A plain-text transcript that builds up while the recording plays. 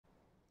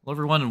Hello,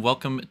 everyone, and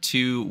welcome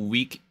to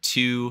week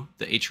 2,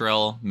 the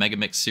HRL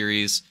MegaMix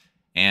series.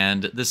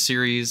 And this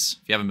series,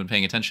 if you haven't been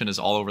paying attention, is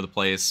all over the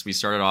place. We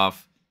started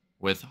off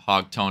with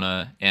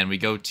Hogtona, and we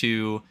go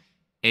to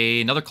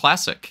another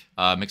classic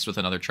mixed with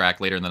another track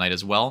later in the night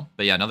as well.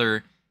 But yeah,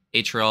 another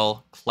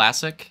HRL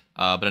classic,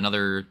 but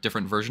another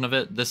different version of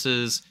it. This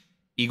is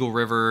Eagle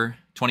River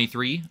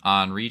 23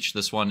 on Reach.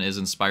 This one is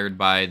inspired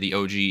by the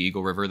OG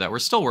Eagle River that we're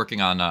still working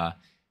on.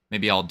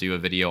 Maybe I'll do a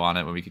video on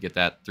it when we could get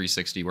that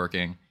 360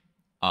 working.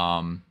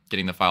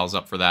 Getting the files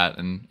up for that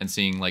and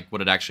seeing like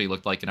what it actually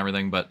looked like and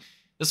everything. But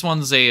this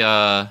one's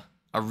a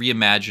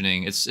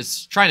reimagining.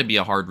 It's trying to be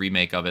a hard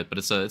remake of it, but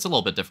it's a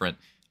little bit different.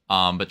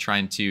 But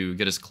trying to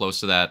get as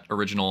close to that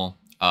original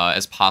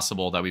as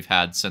possible that we've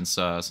had since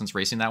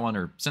racing that one,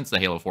 or since the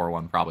Halo 4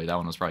 one. Probably that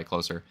one was probably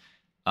closer.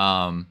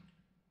 So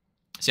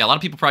yeah, a lot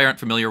of people probably aren't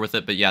familiar with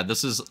it, but yeah,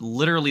 this is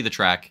literally the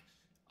track.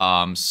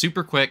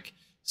 Super quick,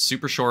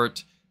 super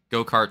short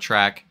go-kart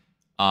track.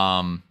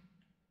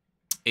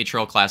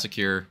 HRL Classic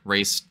here,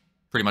 race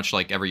pretty much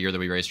like every year that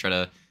we race, try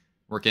to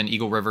work in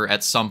Eagle River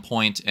at some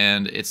point,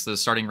 and it's the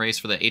starting race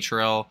for the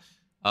HRL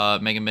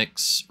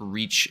MegaMix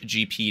Reach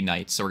GP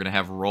night. So we're going to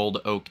have Rolled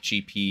Oak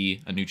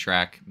GP, a new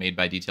track made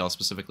by Detail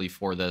specifically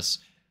for this,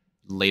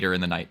 later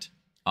in the night.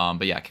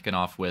 But yeah, kicking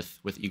off with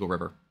Eagle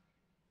River.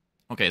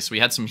 Okay, so we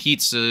had some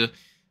heats to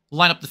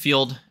line up the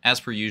field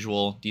as per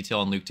usual.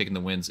 Detail and Luke taking the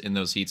wins in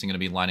those heats and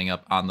going to be lining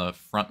up on the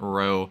front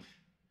row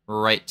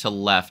right to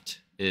left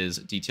is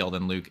Detailed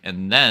and Luke,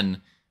 and then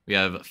we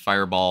have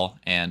Fireball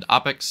and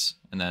Opix,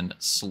 and then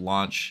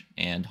Slaunch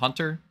and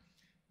Hunter,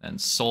 and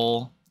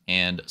Soul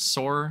and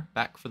Soar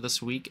back for this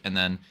week, and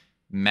then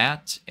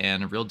Matt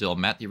and Real Deal.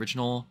 Matt, the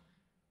original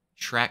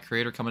track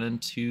creator, coming in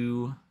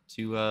to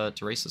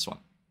race this one.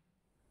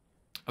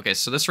 Okay,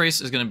 so this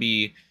race is going to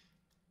be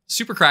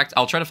super cracked.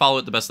 I'll try to follow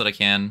it the best that I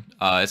can.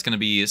 It's going to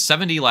be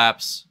 70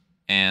 laps,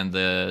 and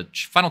the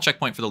final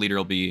checkpoint for the leader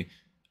will be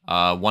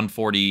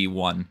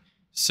 141.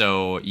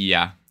 So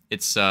yeah,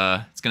 it's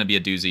going to be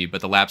a doozy, but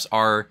the laps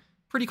are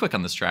pretty quick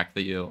on this track.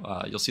 That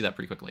you'll see that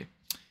pretty quickly.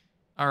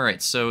 All right,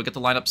 so we get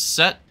the lineup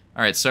set.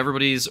 All right, so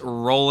everybody's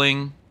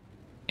rolling,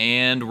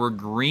 and we're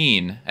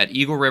green at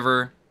Eagle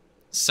River,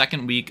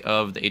 second week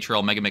of the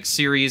HRL MegaMix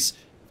series.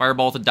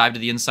 Fireball with a dive to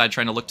the inside,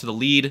 trying to look to the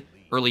lead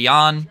early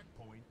on.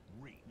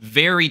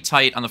 Very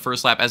tight on the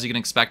first lap, as you can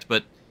expect,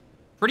 but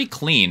pretty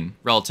clean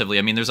relatively.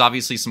 I mean, there's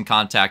obviously some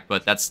contact,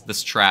 but that's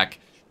this track.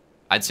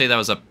 I'd say that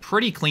was a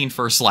pretty clean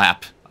first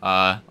lap,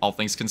 all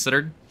things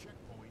considered.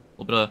 A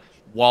little bit of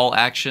wall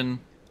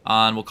action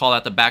on, we'll call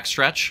that the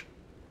backstretch.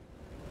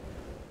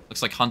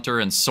 Looks like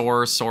Hunter and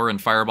Soar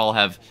and Fireball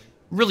have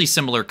really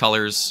similar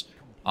colors.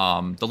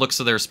 The looks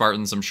of their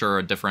Spartans, I'm sure,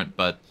 are different,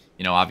 but,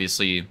 you know,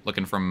 obviously,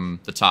 looking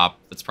from the top,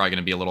 that's probably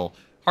going to be a little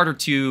harder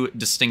to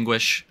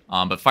distinguish.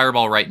 But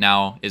Fireball right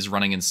now is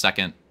running in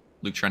second.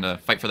 Luke trying to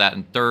fight for that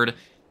in third.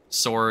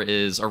 Soar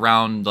is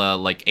around the,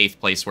 like,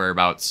 8th place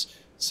whereabouts,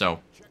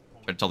 so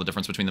try to tell the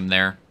difference between them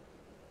there.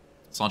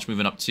 Slaunch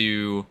moving up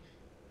to,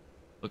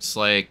 looks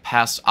like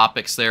past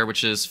Opix there,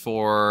 which is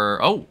for,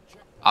 oh,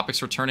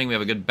 Opix returning. We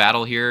have a good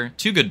battle here.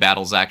 Two good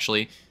battles,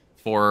 actually,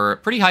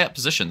 for pretty high up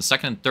positions.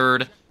 Second and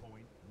third.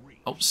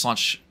 Oh,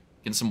 Slaunch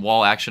getting some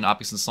wall action.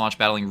 Opix and Slaunch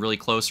battling really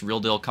close.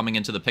 Real Deal coming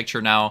into the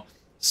picture now.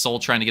 Soul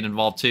trying to get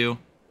involved too.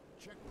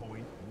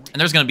 And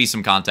there's going to be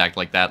some contact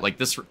like that. Like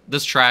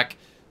this track,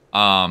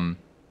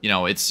 you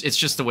know, it's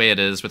just the way it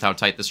is with how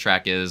tight this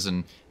track is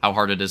and how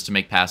hard it is to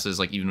make passes,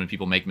 like even when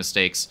people make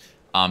mistakes.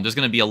 There's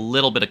going to be a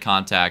little bit of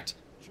contact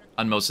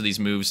on most of these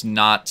moves,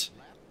 not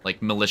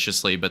like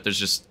maliciously, but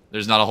there's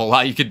not a whole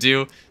lot you could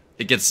do.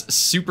 It gets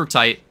super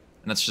tight,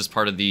 and that's just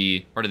part of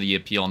the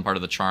appeal and part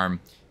of the charm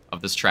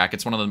of this track.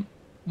 It's one of the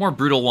more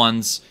brutal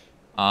ones.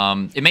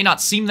 It may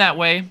not seem that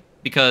way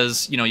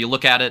because, you know, you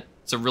look at it,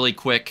 it's a really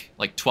quick,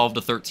 like 12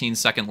 to 13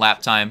 second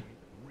lap time,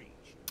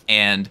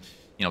 and,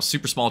 you know,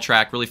 super small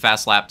track, really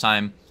fast lap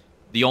time.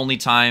 The only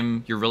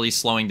time you're really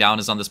slowing down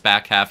is on this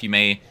back half. You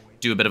may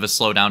do a bit of a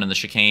slowdown in the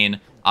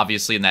chicane.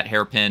 Obviously, in that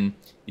hairpin,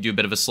 you do a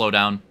bit of a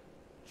slowdown.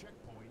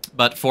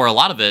 But for a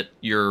lot of it,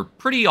 you're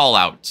pretty all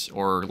out,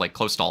 or like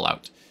close to all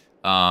out.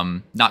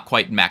 Not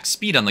quite max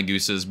speed on the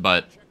gooses,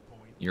 but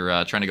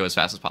you're trying to go as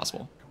fast as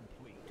possible.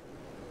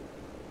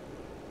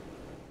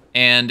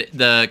 And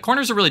the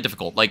corners are really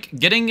difficult. Like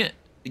getting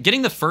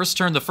the first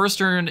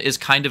turn is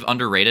kind of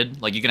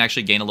underrated. Like you can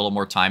actually gain a little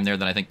more time there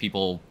than I think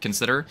people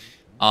consider.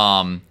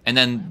 And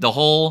then the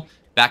whole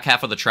back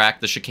half of the track,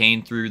 the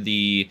chicane through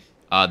the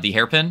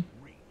hairpin,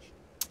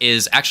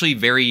 is actually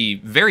very,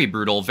 very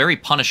brutal, very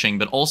punishing,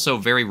 but also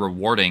very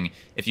rewarding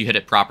if you hit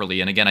it properly.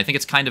 And again, I think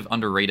it's kind of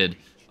underrated,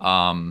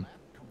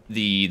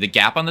 the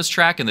gap on this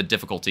track and the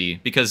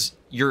difficulty, because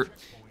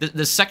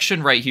the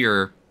section right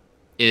here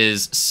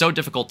is so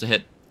difficult to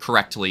hit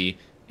correctly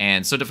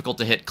and so difficult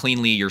to hit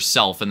cleanly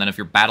yourself, and then if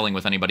you're battling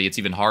with anybody, it's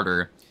even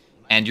harder.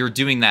 And you're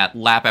doing that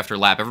lap after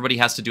lap. Everybody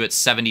has to do it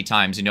 70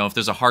 times. You know, if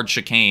there's a hard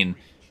chicane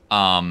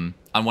on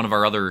one of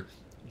our other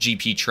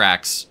GP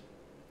tracks,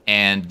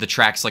 and the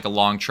track's like a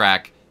long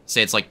track,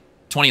 say it's like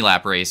 20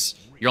 lap race,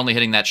 you're only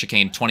hitting that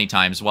chicane 20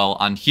 times. Well,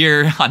 on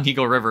here, on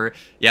Eagle River,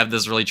 you have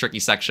this really tricky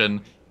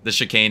section, the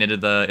chicane into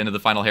the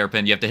final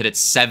hairpin. You have to hit it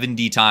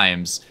 70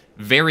 times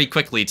very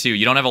quickly, too.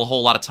 You don't have a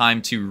whole lot of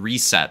time to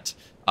reset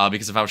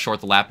because of how short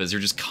the lap is.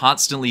 You're just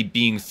constantly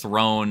being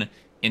thrown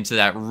into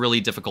that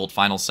really difficult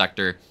final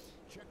sector,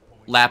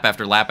 lap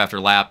after lap after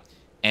lap.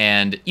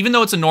 And even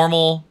though it's a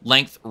normal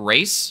length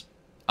race,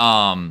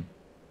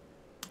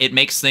 it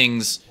makes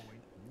things...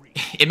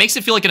 It makes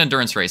it feel like an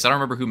endurance race. I don't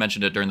remember who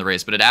mentioned it during the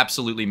race, but it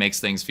absolutely makes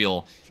things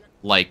feel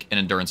like an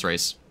endurance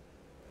race.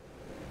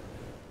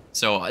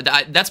 So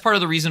that's part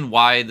of the reason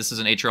why this is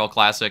an HRL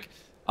Classic.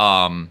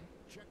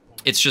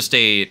 It's just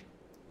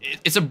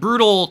it's a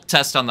brutal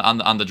test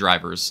on the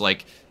drivers.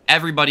 Like,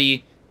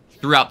 everybody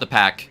throughout the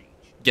pack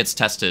gets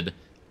tested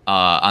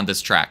on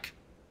this track.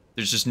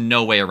 There's just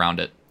no way around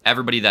it.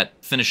 Everybody that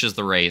finishes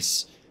the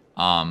race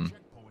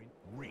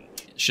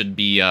should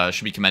be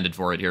commended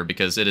for it here,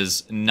 because it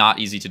is not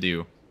easy to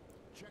do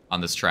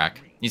on this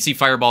track. You see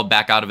Fireball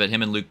back out of it,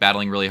 him and Luke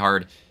battling really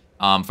hard.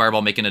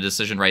 Fireball making a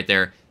decision right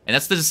there. And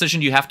that's the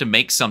decision you have to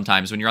make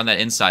sometimes when you're on that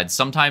inside.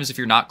 Sometimes if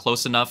you're not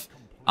close enough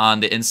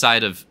on the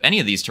inside of any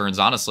of these turns,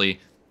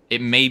 honestly,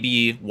 it may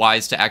be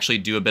wise to actually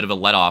do a bit of a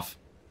let-off.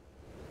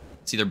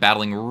 See, they're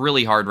battling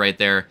really hard right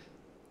there.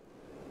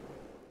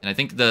 And I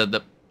think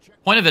the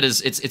point of it is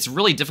it's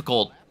really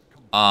difficult,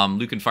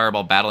 Luke and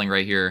Fireball battling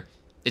right here.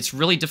 It's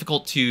really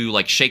difficult to,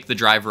 like, shake the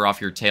driver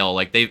off your tail.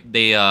 Like, they've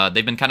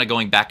been kind of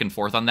going back and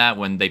forth on that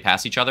when they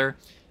pass each other.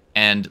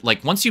 And,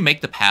 like, once you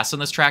make the pass on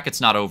this track,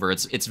 it's not over.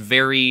 It's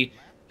very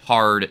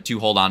hard to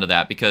hold on to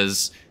that,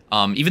 because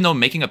even though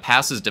making a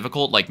pass is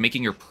difficult, like,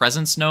 making your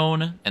presence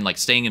known and, like,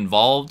 staying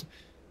involved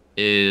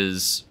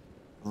is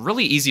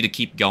really easy to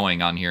keep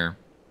going on here.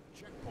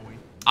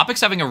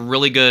 Opic's having a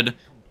really good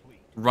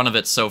run of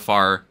it so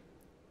far.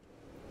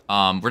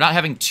 We're not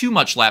having too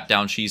much lap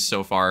down cheese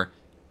so far.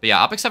 But yeah,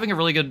 Opic's having a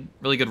really good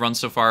run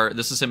so far.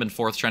 This is him in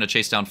 4th, trying to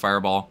chase down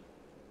Fireball.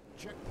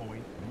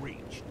 Checkpoint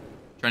reached.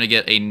 Trying to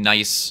get a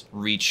nice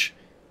reach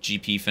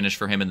GP finish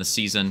for him in the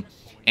season.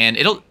 And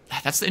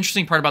that's the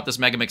interesting part about this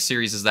MegaMix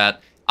series, is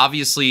that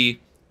obviously,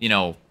 you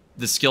know,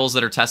 the skills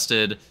that are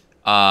tested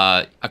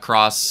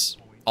across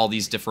all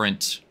these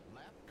different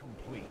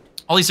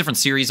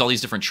series, all these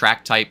different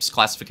track types,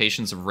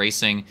 classifications of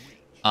racing,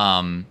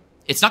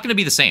 it's not going to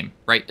be the same,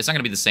 right? It's not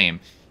going to be the same.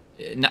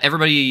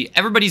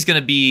 Everybody's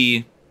going to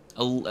be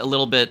a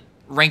little bit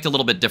ranked a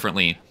little bit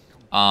differently,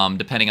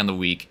 depending on the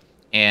week.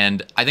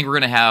 And I think we're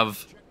going to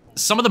have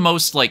some of the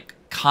most, like,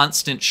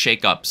 constant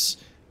shakeups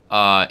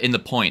in the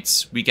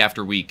points week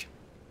after week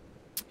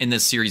in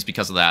this series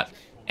because of that.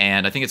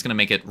 And I think it's going to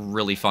make it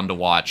really fun to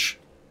watch.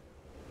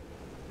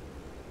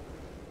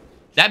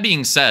 That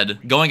being said,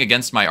 going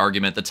against my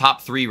argument, the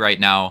top 3 right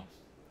now,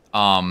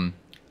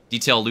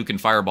 Detail, Luke, and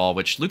Fireball,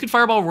 which Luke and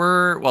Fireball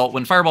were... Well,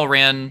 when Fireball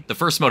ran the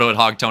first moto at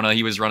Hogtona,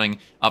 he was running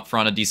up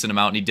front a decent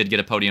amount, and he did get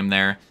a podium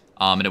there.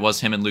 And it was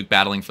him and Luke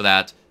battling for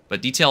that.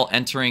 But Detail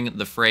entering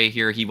the fray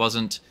here, he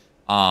wasn't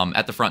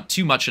at the front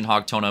too much in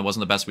Hogtona. It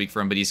wasn't the best week for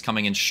him, but he's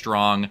coming in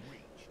strong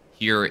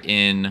here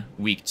in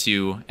week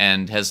 2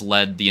 and has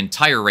led the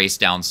entire race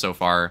down so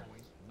far.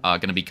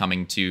 Going to be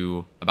coming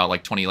to about,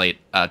 like,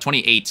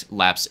 28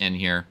 laps in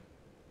here.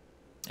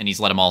 And he's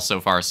led them all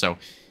so far, so...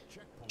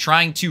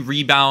 Trying to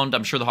rebound.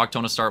 I'm sure the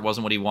Hogtona start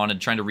wasn't what he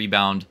wanted. Trying to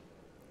rebound.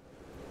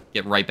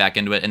 Get right back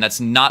into it. And that's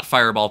not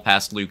Fireball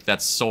past Luke.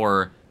 That's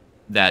Soar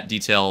that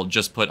Detail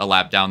just put a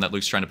lap down. That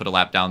Luke's trying to put a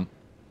lap down.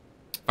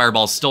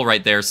 Fireball's still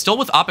right there. Still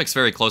with Opix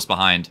very close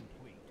behind.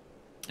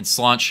 And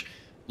Slaunch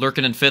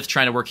lurking in 5th.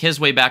 Trying to work his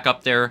way back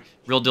up there.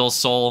 Real Deal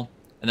Soul.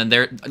 And then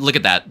there. Look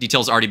at that.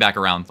 Detail's already back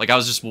around. Like, I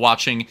was just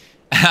watching.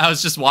 I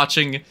was just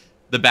watching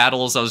the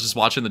battles. I was just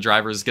watching the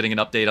drivers getting an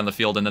update on the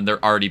field, and then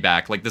they're already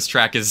back. Like, this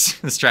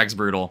track's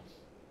brutal.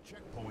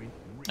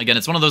 Again,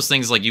 it's one of those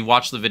things, like, you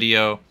watch the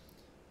video,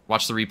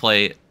 watch the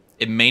replay,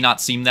 it may not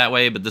seem that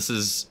way, but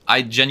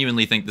I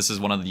genuinely think this is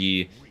one of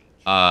the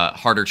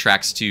harder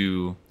tracks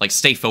to, like,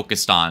 stay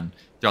focused on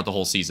throughout the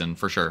whole season,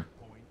 for sure.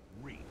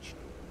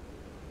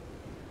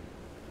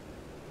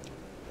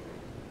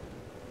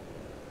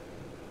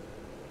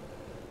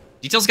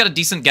 Detail's got a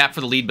decent gap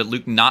for the lead, but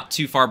Luke not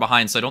too far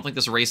behind, so I don't think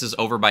this race is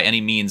over by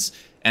any means.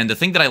 And the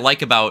thing that I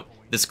like about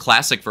this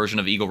classic version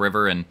of Eagle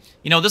River, and,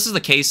 you know, this is the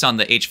case on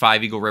the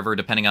H5 Eagle River,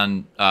 depending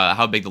on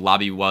how big the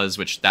lobby was,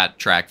 which that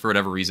track, for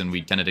whatever reason,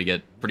 we tended to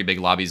get pretty big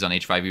lobbies on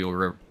H5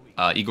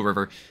 Eagle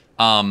River.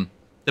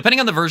 Depending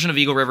on the version of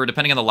Eagle River,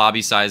 depending on the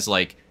lobby size,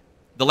 like,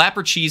 the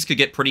lapper cheese could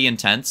get pretty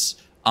intense.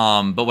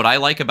 But what I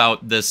like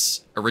about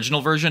this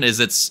original version is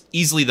it's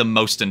easily the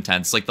most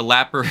intense. Like, the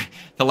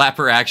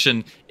lapper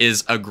action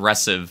is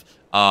aggressive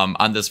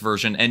on this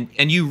version,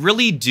 and you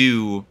really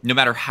do, no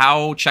matter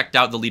how checked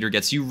out the leader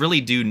gets, you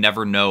really do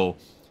never know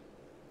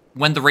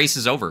when the race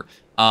is over,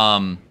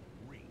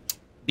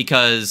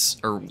 because,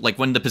 or like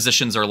when the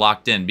positions are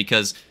locked in,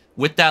 because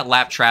with that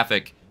lap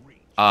traffic,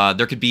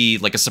 there could be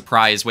like a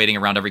surprise waiting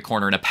around every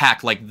corner, and a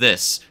pack like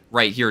this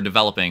right here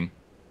developing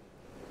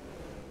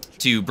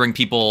to bring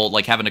people,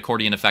 like, have an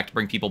accordion effect,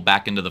 bring people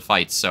back into the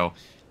fight. So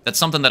That's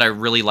something that I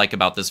really like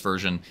about this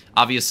version.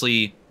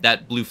 Obviously,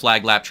 that blue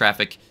flag lap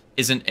traffic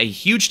isn't a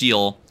huge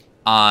deal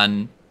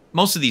on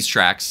most of these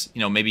tracks.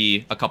 You know,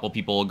 maybe a couple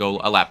people go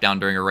a lap down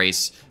during a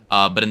race.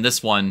 But in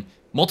this one,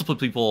 multiple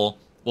people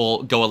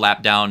will go a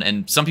lap down,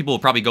 and some people will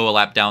probably go a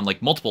lap down,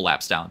 like multiple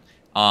laps down.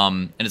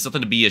 And it's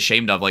something to be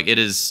ashamed of. Like, it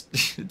is,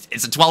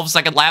 it's a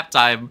 12-second lap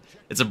time.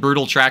 It's a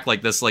brutal track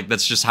like this. Like,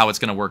 that's just how it's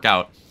going to work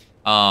out.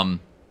 And,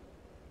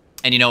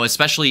 you know,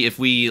 especially if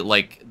we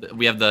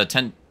have the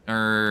 10,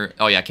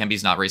 oh yeah,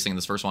 Kemby's not racing in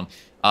this first one.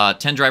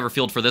 10 driver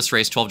field for this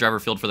race, 12 driver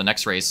field for the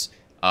next race.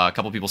 A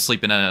couple people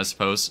sleeping in it, I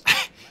suppose.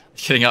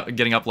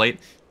 getting up late.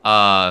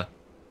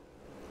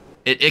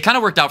 It kind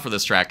of worked out for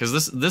this track,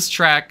 because this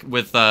track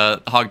with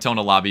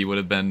Hogtona Lobby would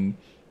have been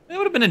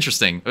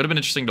interesting. It would have been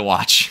interesting to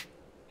watch.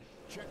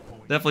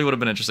 Definitely would have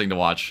been interesting to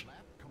watch.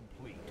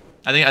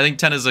 I think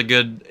 10 is a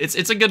good,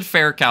 it's a good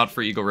fair count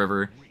for Eagle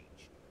River,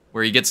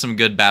 where you get some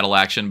good battle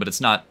action, but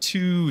it's not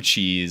too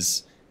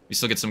cheese. We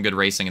still get some good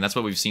racing, and that's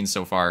what we've seen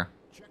so far.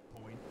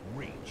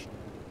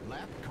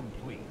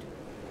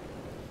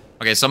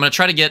 Okay, so I'm going to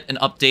try to get an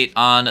update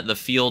on the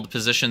field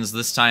positions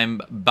this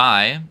time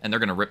by, and they're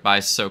going to rip by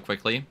so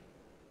quickly.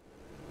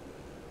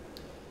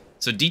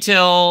 So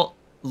Detail,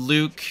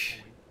 Luke,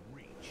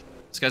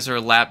 these guys are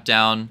a lap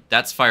down.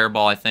 That's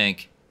Fireball, I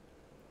think.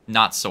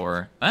 Not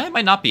Soar. It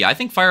might not be. I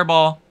think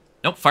Fireball,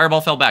 nope,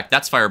 Fireball fell back.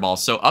 That's Fireball.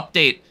 So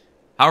update,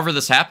 however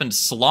this happened,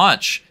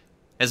 Slaunch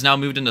has now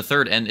moved into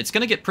third, and it's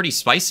going to get pretty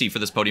spicy for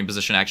this podium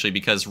position, actually,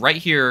 because right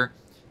here,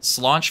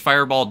 Slaunch,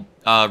 Fireball,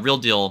 Real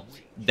Deal,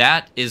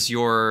 that is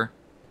your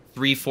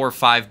 3, 4,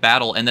 5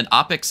 battle, and then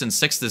Opix in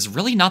 6th is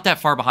really not that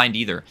far behind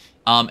either.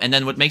 And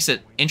then what makes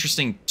it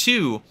interesting,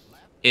 too,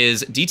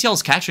 is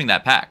Detail's catching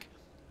that pack.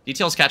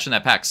 Detail's catching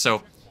that pack,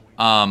 so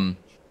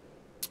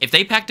if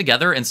they pack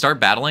together and start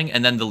battling,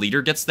 and then the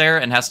leader gets there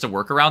and has to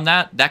work around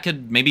that, that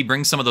could maybe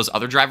bring some of those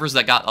other drivers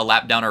that got a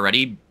lap down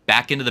already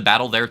back into the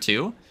battle there,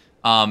 too,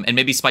 and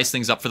maybe spice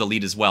things up for the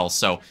lead as well.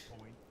 So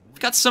we've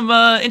got some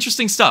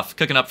interesting stuff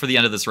cooking up for the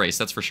end of this race,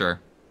 that's for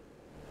sure.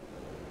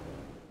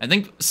 I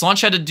think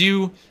Slaunch had to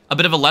do a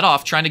bit of a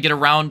let-off trying to get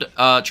around,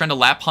 trying to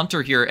lap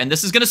Hunter here, and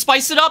this is going to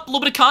spice it up. A little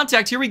bit of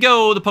contact. Here we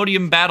go. The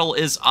podium battle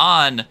is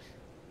on.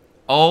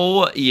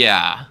 Oh,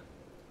 yeah.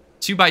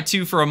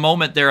 2x2 for a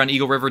moment there on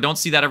Eagle River. Don't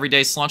see that every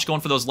day. Slaunch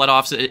going for those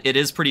let-offs. It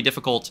is pretty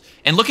difficult.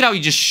 And look at how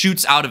he just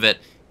shoots out of it.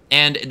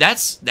 And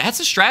that's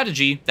a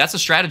strategy. That's a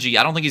strategy.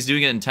 I don't think he's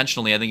doing it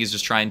intentionally. I think he's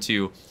just trying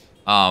to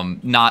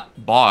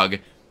not bog.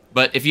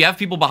 But if you have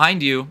people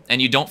behind you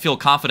and you don't feel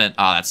confident,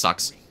 that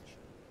sucks.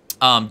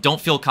 Don't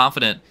feel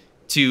confident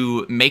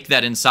to make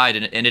that inside,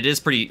 and it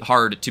is pretty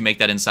hard to make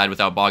that inside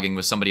without bogging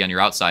with somebody on your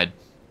outside.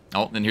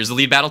 Oh, and here's the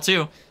lead battle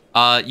too.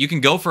 You can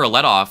go for a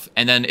let-off,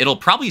 and then it'll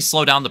probably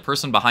slow down the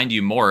person behind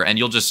you more, and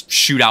you'll just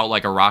shoot out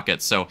like a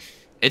rocket. So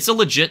it's a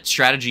legit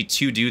strategy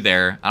to do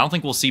there. I don't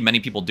think we'll see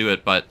many people do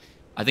it, but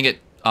I think it,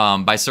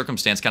 by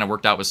circumstance, kind of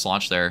worked out with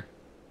Slaunch there.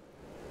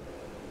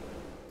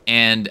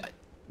 And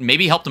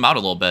maybe helped him out a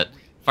little bit.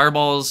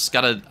 Fireball's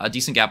got a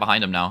decent gap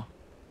behind him now.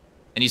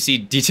 And you see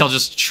Detail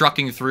just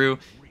trucking through,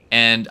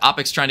 and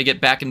Opix trying to get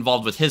back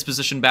involved with his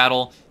position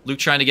battle. Luke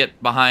trying to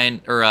get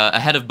behind, or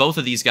ahead of both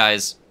of these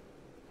guys.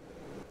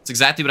 It's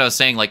exactly what I was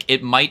saying. Like,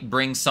 it might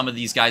bring some of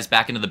these guys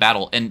back into the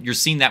battle, and you're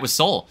seeing that with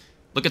Soul.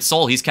 Look at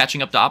Soul. He's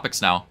catching up to Opix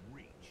now.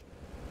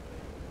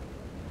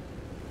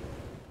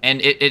 And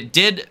it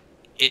did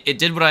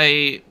what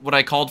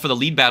I called for the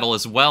lead battle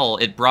as well.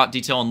 It brought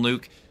Detail and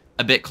Luke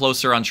a bit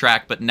closer on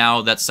track, but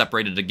now that's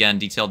separated again.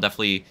 Detail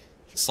definitely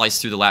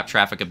sliced through the lap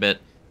traffic a bit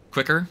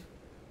quicker,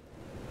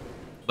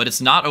 but it's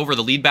not over.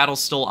 The lead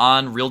battle's still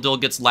on. Real Deal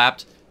gets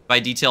lapped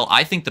by Detail.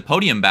 I think the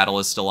podium battle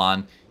is still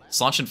on.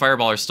 Slaunch and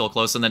Fireball are still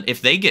close, and then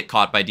if they get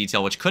caught by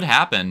Detail, which could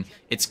happen,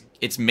 it's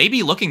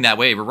maybe looking that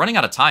way. We're running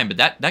out of time, but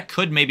that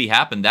could maybe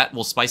happen. That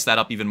will spice that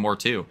up even more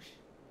too.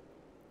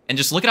 And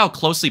just look at how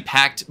closely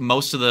packed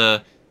most of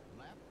the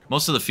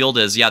field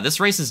is. Yeah, this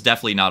race is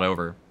definitely not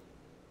over.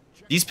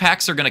 These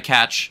packs are going to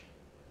catch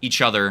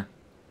each other,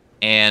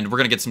 and we're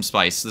going to get some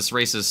spice. This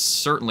race is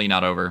certainly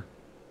not over.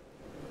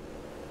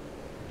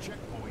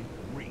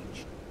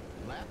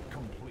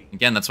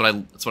 Again, that's what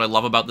I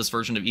love about this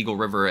version of Eagle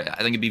River. I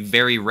think it'd be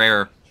very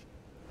rare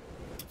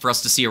for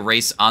us to see a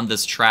race on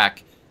this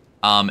track,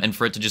 and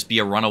for it to just be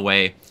a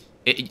runaway.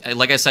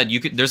 Like I said,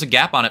 there's a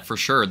gap on it for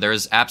sure.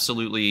 There's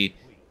absolutely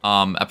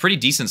a pretty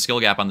decent skill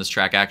gap on this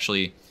track,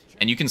 actually,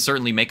 and you can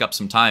certainly make up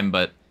some time.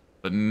 But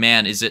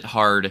man, is it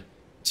hard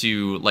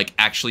to like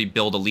actually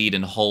build a lead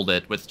and hold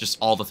it with just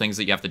all the things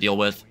that you have to deal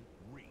with.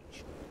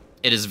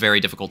 It is very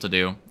difficult to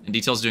do, and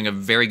Detail's doing a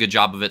very good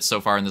job of it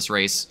so far in this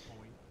race.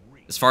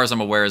 As far as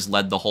I'm aware, has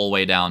led the whole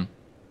way down.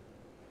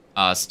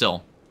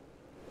 Still.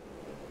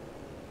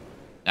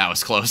 That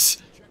was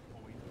close.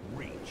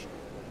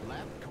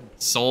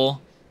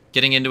 Soul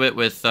getting into it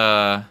with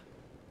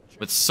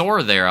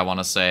Soar there, I want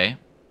to say.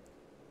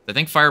 I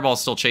think Fireball's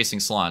still chasing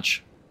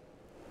Slaunch.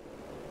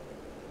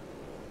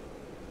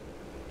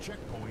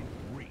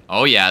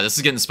 Oh yeah, this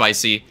is getting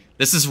spicy.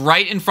 This is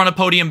right in front of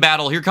podium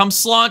battle. Here comes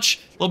Slaunch.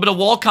 A little bit of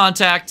wall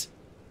contact.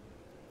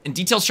 And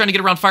Detail's trying to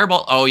get around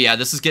Fireball. Oh, yeah,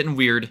 this is getting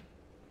weird.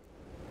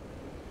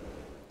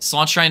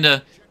 Slaunch trying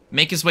to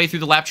make his way through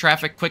the lap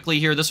traffic quickly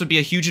here. This would be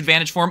a huge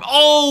advantage for him.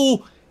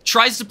 Oh!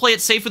 Tries to play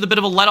it safe with a bit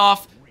of a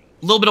let-off.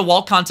 A little bit of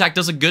wall contact.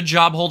 Does a good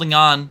job holding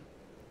on.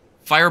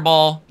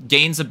 Fireball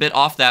gains a bit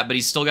off that, but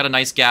he's still got a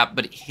nice gap.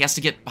 But he has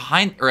to get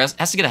behind, or has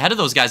to get ahead of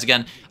those guys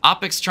again.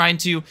 Opix trying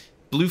to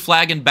blue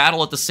flag and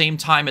battle at the same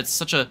time. It's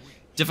such a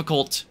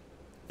difficult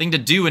thing to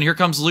do. And here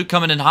comes Luke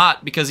coming in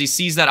hot because he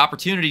sees that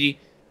opportunity,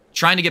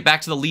 trying to get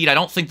back to the lead. I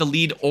don't think the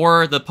lead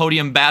or the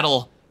podium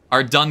battle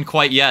are done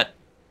quite yet.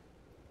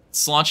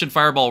 Slaunch and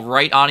Fireball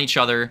right on each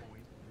other.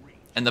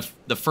 And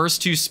the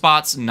first two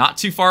spots not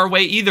too far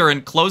away either,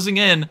 and closing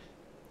in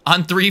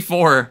on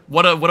 3-4.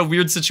 What a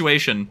weird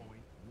situation.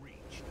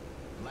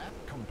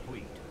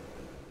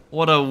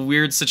 What a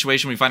weird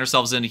situation we find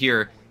ourselves in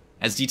here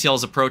as Detail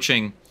is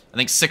approaching, I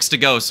think, 6 to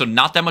go. So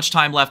not that much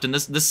time left, and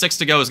this 6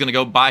 to go is going to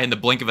go by in the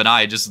blink of an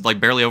eye, just like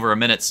barely over a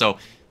minute. So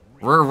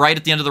we're right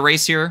at the end of the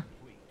race here.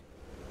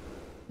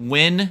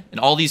 Win and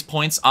all these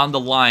points on the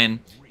line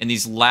in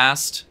these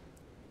last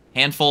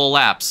handful of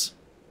laps.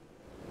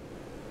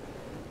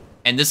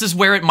 And this is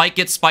where it might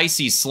get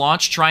spicy.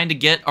 Slaunch trying to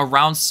get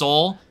around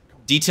Soul.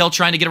 Detail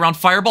trying to get around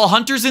Fireball.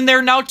 Hunter's in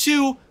there now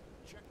too.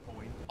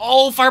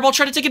 Oh, Fireball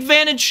trying to take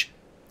advantage.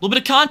 A little bit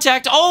of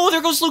contact. Oh,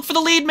 there goes Luke for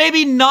the lead.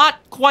 Maybe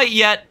not quite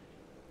yet.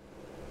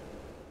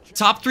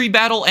 Top 3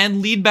 battle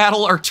and lead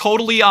battle are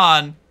totally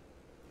on.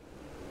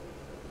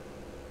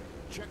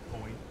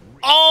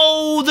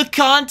 Oh, the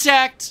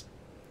contact.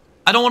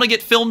 I don't want to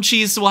get film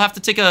cheese, so we'll have to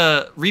take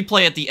a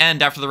replay at the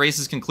end after the race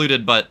is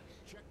concluded, but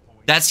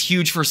that's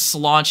huge for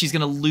Slaunch. He's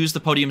going to lose the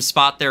podium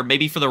spot there,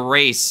 maybe for the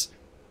race.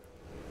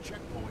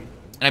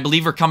 And I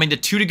believe we're coming to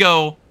 2 to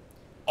go.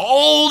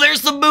 Oh,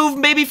 there's the move,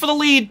 maybe for the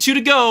lead. 2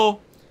 to go.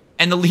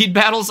 And the lead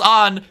battle's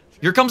on.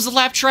 Here comes the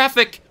lap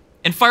traffic.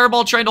 And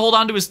Fireball trying to hold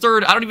on to his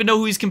third. I don't even know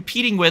who he's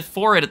competing with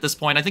for it at this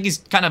point. I think he's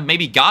kind of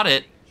maybe got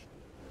it.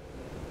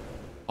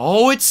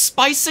 Oh, it's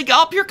spicing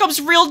up. Here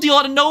comes Real Deal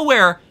out of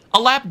nowhere. A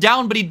lap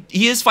down, but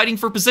he is fighting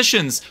for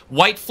positions.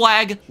 White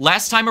flag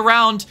last time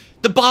around.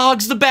 The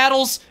bogs, the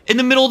battles, in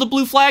the middle of the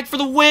blue flag for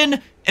the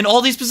win. And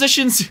all these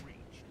positions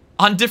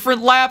on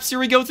different laps. Here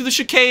we go through the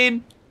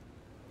chicane.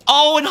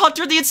 Oh, and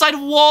Hunter the inside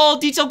wall.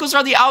 Detail goes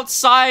around the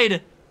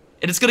outside.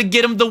 And it's going to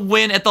get him the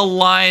win at the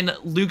line.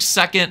 Luke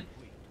second.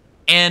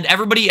 And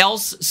everybody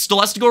else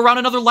still has to go around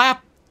another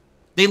lap.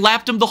 They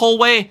lapped him the whole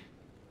way.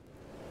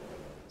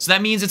 So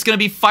that means it's going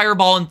to be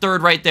Fireball in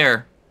third right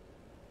there.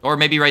 Or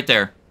maybe right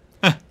there.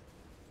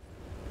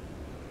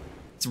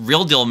 It's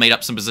Real Deal made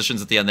up some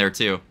positions at the end there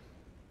too.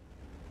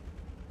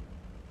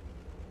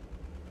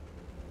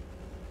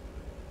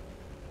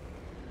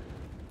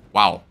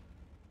 Wow.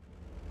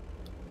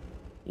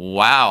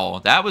 Wow.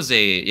 That was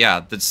a,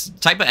 yeah, this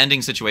type of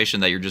ending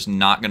situation that you're just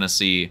not going to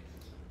see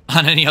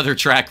on any other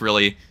track,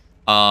 really.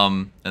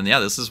 And yeah,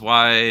 this is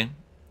why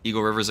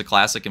Eagle River is a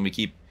classic and we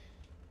keep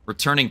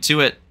returning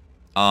to it.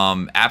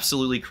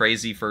 Absolutely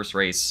crazy first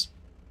race,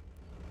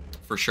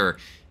 for sure.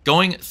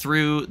 Going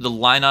through the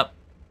lineup,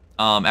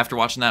 after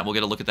watching that, we'll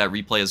get a look at that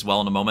replay as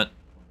well in a moment.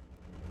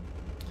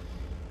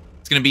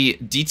 It's going to be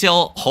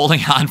Detail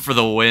holding on for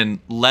the win.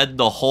 Led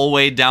the whole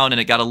way down, and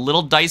it got a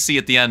little dicey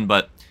at the end,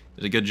 but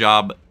did a good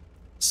job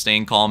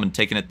staying calm and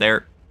taking it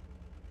there.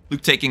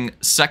 Luke taking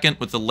second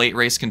with the late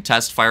race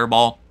contest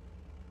Fireball.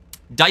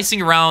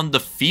 Dicing around the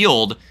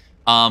field,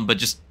 but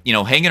just, you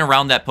know, hanging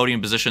around that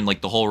podium position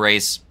like the whole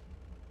race.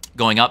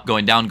 Going up,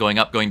 going down, going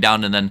up, going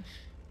down, and then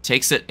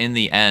takes it in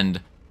the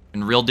end.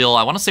 And Real Deal,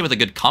 I want to say with a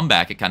good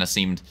comeback, it kind of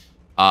seemed,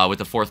 with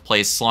the 4th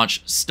place.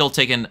 Slaunch still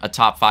taking a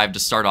top 5 to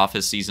start off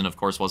his season, of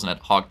course, wasn't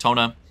at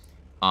Hogtona.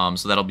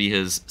 So that'll be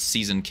his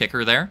season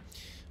kicker there.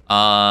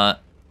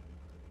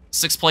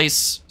 6th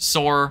place,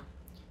 Soar.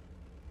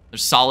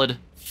 There's solid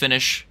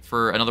finish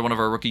for another one of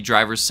our rookie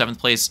drivers. 7th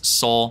place,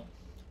 Soul.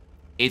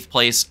 8th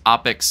place,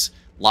 Opix.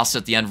 Lost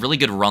at the end. Really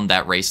good run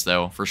that race,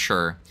 though, for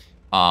sure.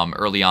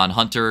 Early on.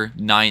 Hunter,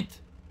 9th.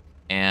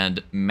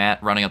 And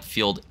Matt running up the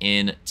field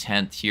in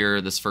 10th here,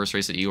 this first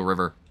race at Eagle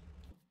River.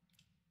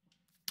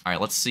 All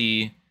right, let's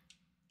see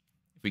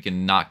if we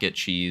can not get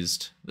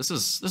cheesed. This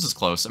is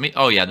close. I mean,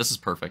 oh yeah, this is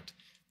perfect.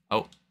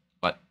 Oh,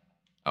 what?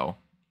 Oh,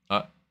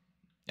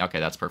 okay,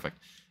 that's perfect.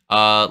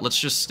 Let's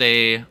just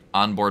stay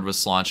on board with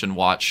Slaunch and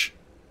watch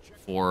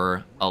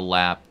for a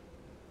lap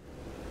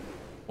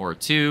or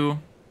two.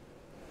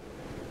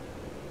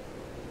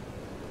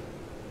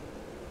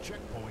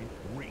 Checkpoint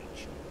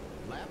reached.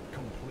 Lap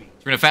complete.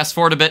 So we're gonna fast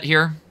forward a bit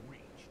here,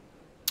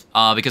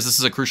 because this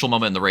is a crucial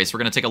moment in the race. We're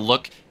gonna take a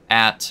look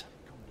at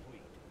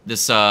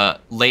this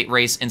late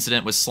race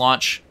incident with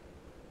Slaunch,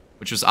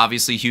 which was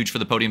obviously huge for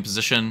the podium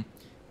position.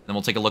 Then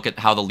we'll take a look at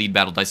how the lead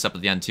battle diced up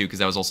at the end too, because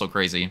that was also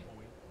crazy.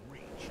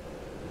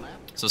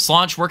 So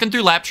Slaunch working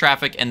through lap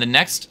traffic, and the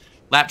next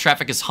lap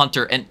traffic is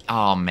Hunter, and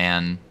oh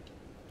man,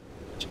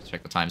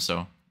 check the time.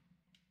 So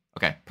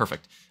Okay,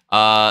 perfect.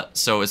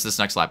 So it's this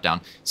next lap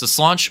down. So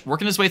Slaunch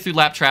working his way through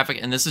lap traffic,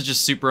 and this is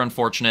just super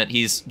unfortunate.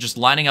 He's just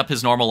lining up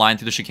his normal line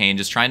through the chicane,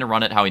 just trying to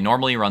run it how he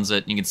normally runs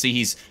it. You can see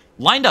he's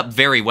lined up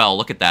very well.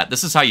 Look at that.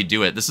 This is how you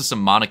do it. This is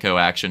some Monaco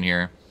action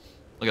here.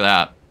 Look at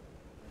that.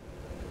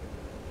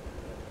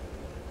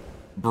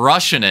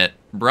 Brushing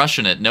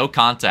it, no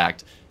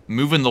contact.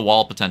 Moving the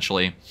wall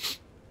potentially.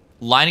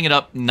 Lining it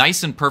up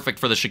nice and perfect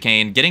for the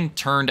chicane. Getting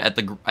turned at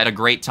a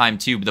great time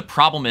too. But the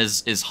problem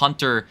is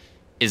Hunter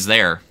is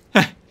there.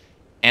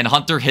 And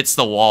Hunter hits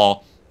the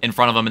wall in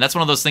front of him. And that's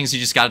one of those things you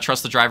just got to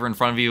trust the driver in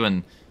front of you.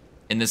 And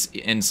in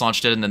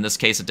Slaunch did, and in this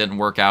case it didn't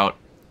work out.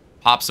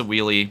 Pops a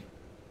wheelie.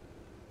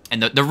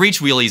 And the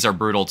reach wheelies are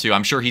brutal too.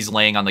 I'm sure he's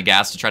laying on the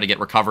gas to try to get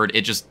recovered.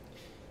 It just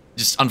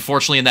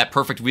unfortunately in that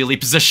perfect wheelie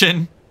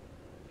position.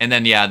 And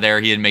then yeah,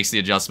 there he makes the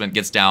adjustment,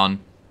 gets down.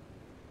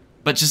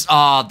 But just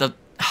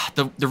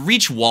the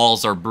reach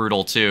walls are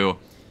brutal too.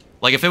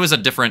 Like if it was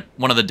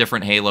one of the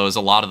different Halos,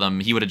 a lot of them,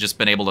 he would have just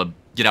been able to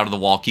get out of the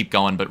wall, keep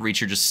going, but Reach,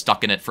 you're just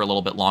stuck in it for a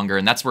little bit longer.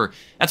 And that's where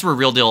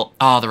Real Deal,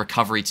 the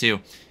recovery too.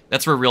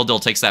 That's where Real Deal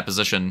takes that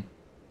position.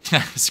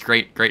 It's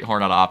great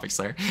horn out of Optics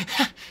there.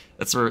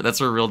 That's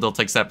where Real Deal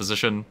takes that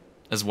position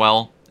as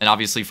well. And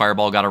obviously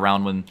Fireball got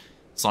around when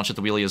Slaunch hit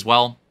the wheelie as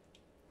well.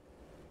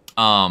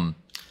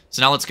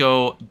 So now let's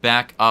go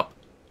back up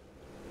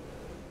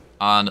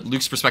on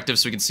Luke's perspective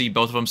so we can see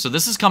both of them. So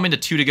this is coming to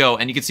 2 to go,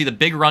 and you can see the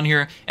big run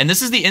here. And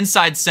this is the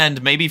inside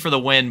send, maybe for the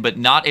win, but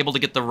not able to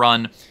get the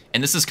run.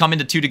 And this is coming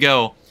to 2 to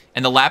go.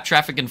 And the lap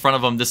traffic in front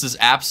of him, this is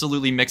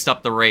absolutely mixed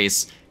up the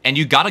race. And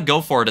you got to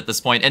go for it at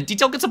this point. And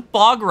Detail gets a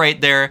bog right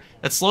there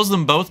that slows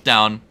them both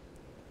down.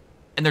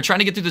 And they're trying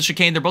to get through the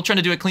chicane. They're both trying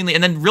to do it cleanly.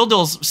 And then Real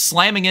Deal's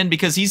slamming in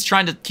because he's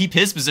trying to keep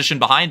his position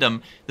behind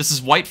him. This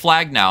is white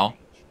flag now.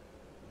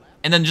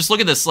 And then just look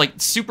at this, like,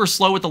 super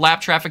slow with the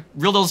lap traffic.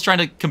 Real Deal's trying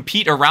to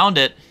compete around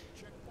it.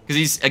 Because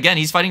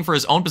he's fighting for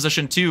his own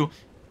position, too.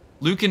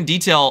 Luke and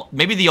Detail,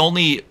 maybe the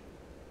only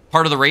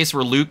part of the race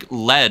where Luke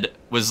led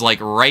was, like,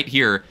 right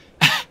here.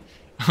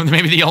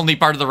 Maybe the only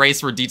part of the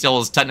race where Detail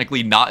was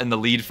technically not in the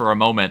lead for a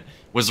moment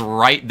was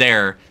right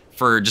there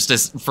for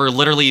for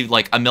literally,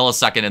 like, a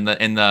millisecond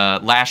in the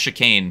last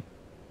chicane.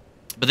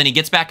 But then he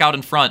gets back out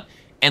in front.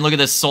 And look at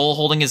this, Soul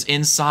holding his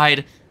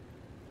inside.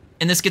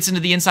 And this gets into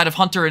the inside of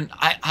Hunter, and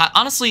I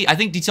honestly, I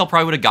think Detail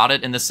probably would have got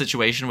it in this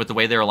situation with the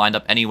way they were lined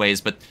up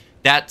anyways, but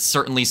that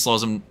certainly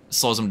slows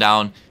him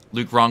down.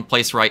 Luke, wrong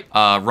place,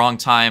 wrong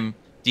time.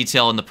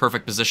 Detail in the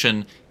perfect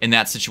position in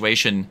that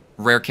situation.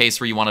 Rare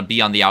case where you want to be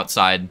on the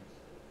outside.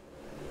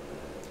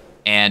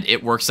 And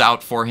it works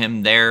out for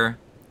him there,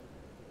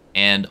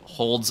 and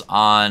holds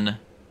on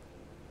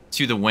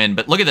to the win.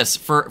 But look at this,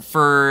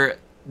 for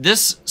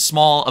this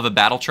small of a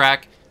battle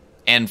track,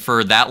 and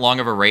for that long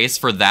of a race,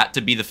 for that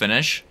to be the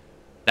finish,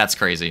 that's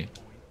crazy.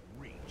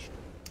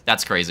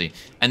 That's crazy.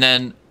 And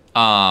then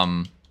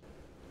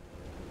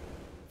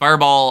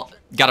Fireball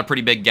got a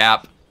pretty big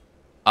gap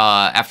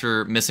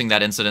after missing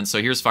that incident.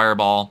 So here's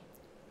Fireball.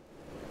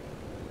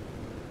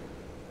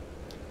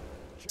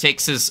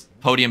 Takes his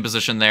podium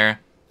position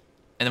there.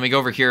 And then we go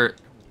over here.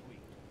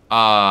 You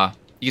can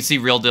see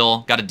Real Deal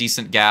got a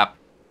decent gap.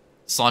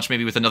 Slaunch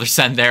maybe with another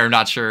send there, I'm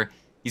not sure.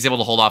 He's able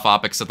to hold off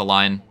Opix at the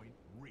line.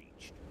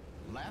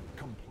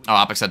 Oh,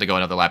 Opix had to go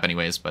another lap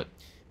anyways, but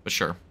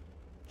sure.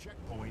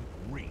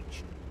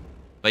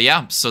 But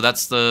yeah, so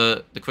that's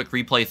the quick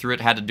replay through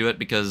it. Had to do it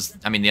because,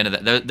 I mean, the end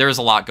of that, there's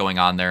a lot going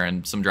on there,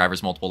 and some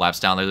drivers multiple laps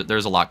down.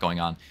 There's a lot going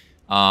on.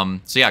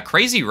 So yeah,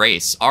 crazy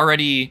race.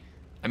 Already,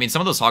 I mean,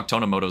 some of those Hog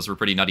Tona motos were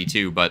pretty nutty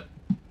too, but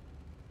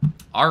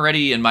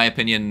already, in my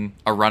opinion,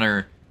 a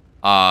runner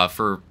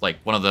for like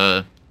one of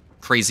the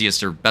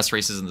craziest or best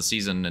races in the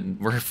season, and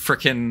we're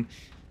freaking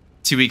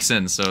 2 weeks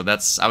in, so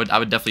that's I would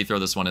definitely throw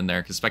this one in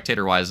there because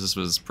spectator-wise, this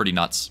was pretty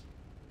nuts.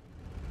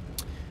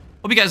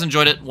 Hope you guys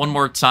enjoyed it. One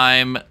more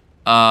time,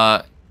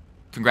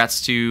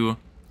 congrats to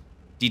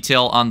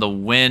Detail on the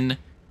win,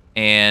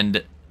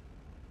 and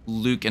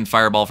Luke and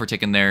Fireball for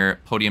taking their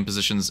podium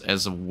positions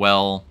as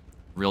well.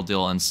 Real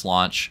Deal and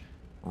Slaunch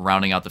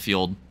rounding out the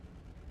field.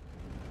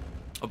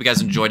 Hope you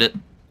guys enjoyed it.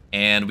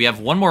 And we have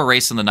one more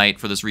race in the night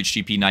for this Reach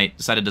GP night.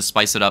 Decided to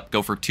spice it up,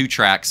 go for 2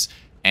 tracks.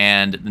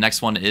 And the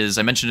next one is,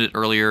 I mentioned it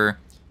earlier,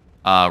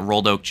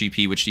 Rolled Oak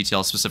GP, which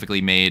Detail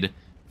specifically made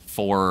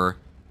for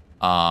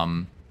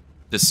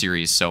this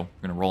series. So we're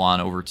going to roll on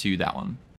over to that one.